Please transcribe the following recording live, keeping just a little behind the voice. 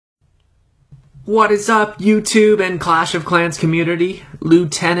What is up, YouTube and Clash of Clans community?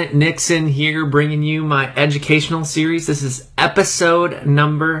 Lieutenant Nixon here, bringing you my educational series. This is episode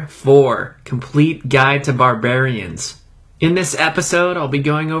number 4, Complete Guide to Barbarians. In this episode, I'll be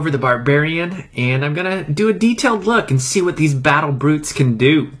going over the Barbarian, and I'm going to do a detailed look and see what these battle brutes can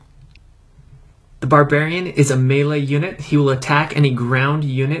do. The Barbarian is a melee unit. He will attack any ground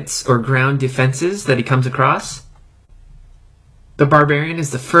units or ground defenses that he comes across. The Barbarian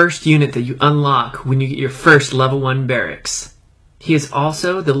is the first unit that you unlock when you get your first level 1 barracks. He is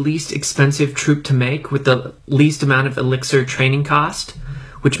also the least expensive troop to make with the least amount of elixir training cost,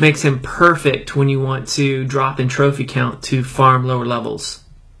 which makes him perfect when you want to drop in trophy count to farm lower levels.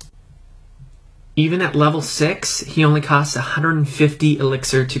 Even at level 6, he only costs 150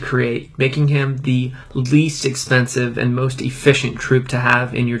 elixir to create, making him the least expensive and most efficient troop to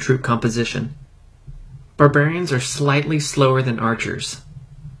have in your troop composition. Barbarians are slightly slower than archers.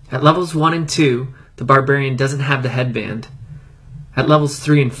 At levels 1 and 2, the Barbarian doesn't have the headband. At levels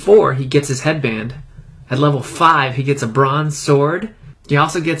 3 and 4, he gets his headband. At level 5, he gets a bronze sword. He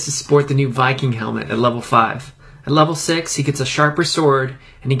also gets to sport the new Viking helmet at level 5. At level 6, he gets a sharper sword,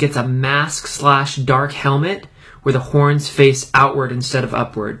 and he gets a mask/dark helmet where the horns face outward instead of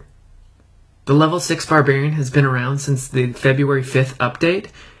upward. The level 6 Barbarian has been around since the February 5th update.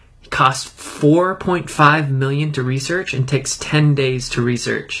 Costs 4.5 million to research and takes 10 days to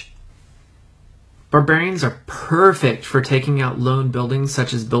research. Barbarians are perfect for taking out lone buildings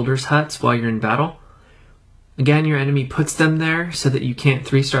such as builders' huts while you're in battle. Again, your enemy puts them there so that you can't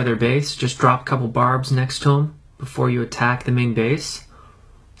 3-star their base. Just drop a couple barbs next to them before you attack the main base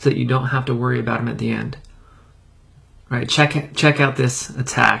so that you don't have to worry about them at the end. Alright, check out this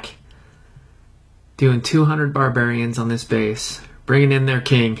attack. Doing 200 barbarians on this base, bringing in their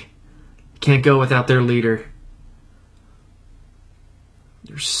king. Can't go without their leader.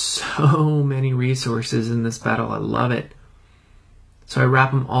 There's so many resources in this battle. I love it. So I wrap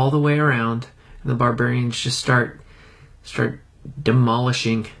them all the way around, and the barbarians just start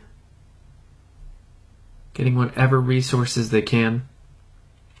demolishing, getting whatever resources they can.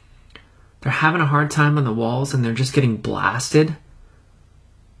 They're having a hard time on the walls, and they're just getting blasted.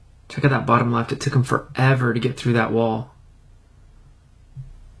 Check out that bottom left. It took them forever to get through that wall.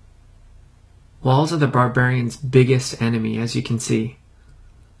 Walls are the Barbarian's biggest enemy, as you can see.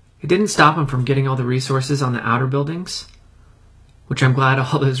 It didn't stop him from getting all the resources on the outer buildings, which I'm glad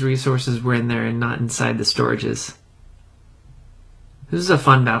all those resources were in there and not inside the storages. This was a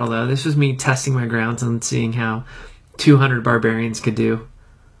fun battle, though. This was me testing my grounds and seeing how 200 Barbarians could do.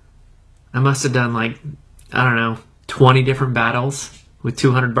 I must have done, like, I don't know, 20 different battles with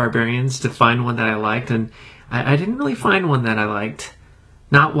 200 Barbarians to find one that I liked, and I didn't really find one that I liked.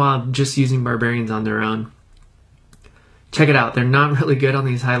 Not while just using Barbarians on their own. Check it out. They're not really good on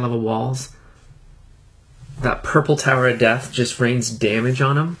these high-level walls. That purple Tower of Death just rains damage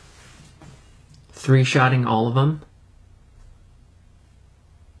on them. 3-shotting all of them.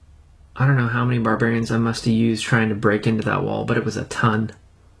 I don't know how many Barbarians I must have used trying to break into that wall, but it was a ton.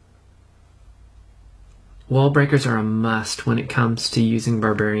 Wall breakers are a must when it comes to using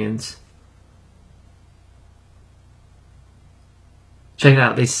Barbarians. Check it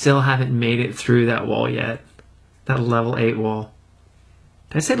out, they still haven't made it through that wall yet. That level 8 wall.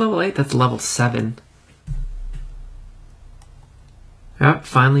 Did I say level 8? That's level 7. Yep,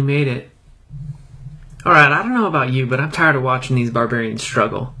 finally made it. Alright, I don't know about you, but I'm tired of watching these Barbarians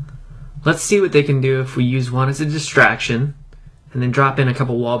struggle. Let's see what they can do if we use one as a distraction, and then drop in a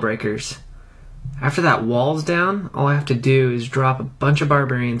couple wall breakers. After that wall's down, all I have to do is drop a bunch of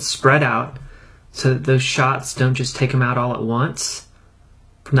Barbarians spread out, so that those shots don't just take them out all at once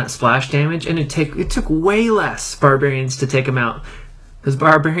from that splash damage, and it took way less Barbarians to take them out. Those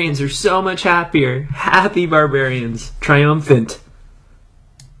Barbarians are so much happier. Happy Barbarians. Triumphant.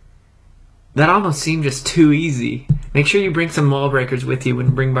 That almost seemed just too easy. Make sure you bring some wall breakers with you when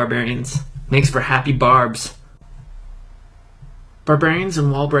you bring Barbarians. Makes for happy barbs. Barbarians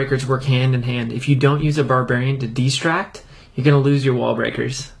and wall breakers work hand in hand. If you don't use a Barbarian to distract, you're going to lose your wall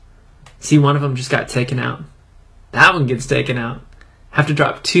breakers. See, one of them just got taken out. That one gets taken out. Have to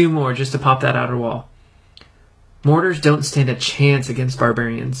drop 2 more just to pop that outer wall. Mortars don't stand a chance against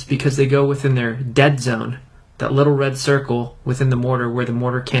Barbarians because they go within their dead zone, that little red circle within the mortar where the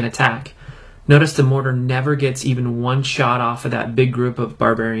mortar can't attack. Notice the mortar never gets even 1 shot off of that big group of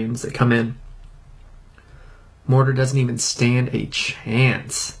Barbarians that come in. Mortar doesn't even stand a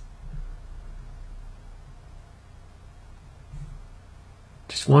chance.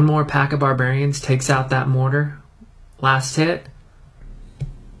 Just 1 more pack of Barbarians takes out that mortar. Last hit.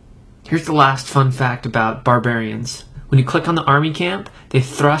 Here's the last fun fact about Barbarians. When you click on the army camp, they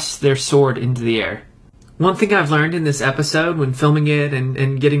thrust their sword into the air. One thing I've learned in this episode when filming it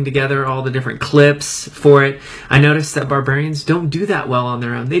and getting together all the different clips for it, I noticed that barbarians don't do that well on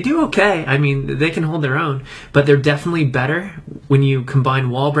their own. They do okay. I mean, they can hold their own, but they're definitely better when you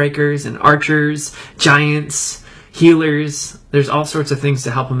combine wall breakers and archers, giants, healers. There's all sorts of things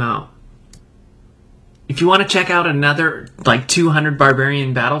to help them out. If you want to check out another 200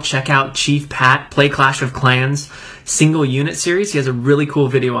 barbarian battle, check out Chief Pat Play Clash of Clans single unit series. He has a really cool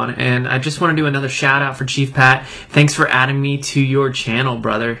video on it, and I just want to do another shout out for Chief Pat. Thanks for adding me to your channel,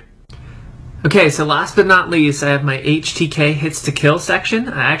 brother. Okay, so last but not least, I have my HTK Hits to Kill section.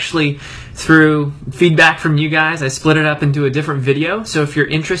 I actually, through feedback from you guys, I split it up into a different video. So if you're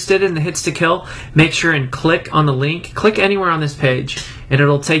interested in the Hits to Kill, make sure and click on the link. Click anywhere on this page, and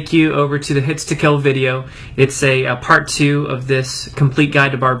it'll take you over to the Hits to Kill video. It's a part 2 of this complete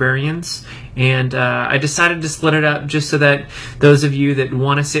guide to barbarians. And I decided to split it up just so that those of you that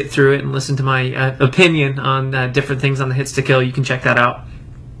want to sit through it and listen to my opinion on different things on the Hits to Kill, you can check that out.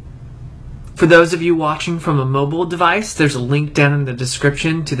 For those of you watching from a mobile device, there's a link down in the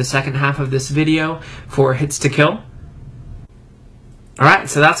description to the second half of this video for Hits to Kill. Alright,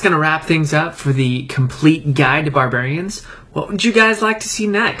 so that's going to wrap things up for the complete guide to barbarians. What would you guys like to see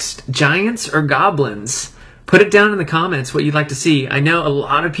next? Giants or goblins? Put it down in the comments what you'd like to see. I know a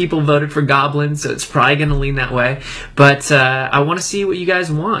lot of people voted for goblins, so it's probably going to lean that way. But I want to see what you guys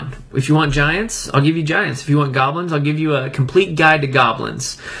want. If you want giants, I'll give you giants. If you want goblins, I'll give you a complete guide to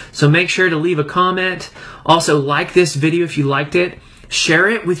goblins. So make sure to leave a comment. Also, like this video if you liked it. Share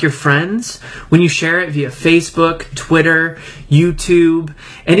it with your friends. When you share it via Facebook, Twitter, YouTube,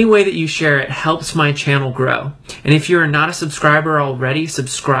 any way that you share it helps my channel grow. And if you're not a subscriber already,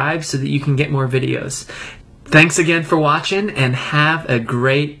 subscribe so that you can get more videos. Thanks again for watching, and have a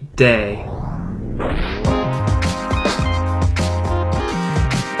great day.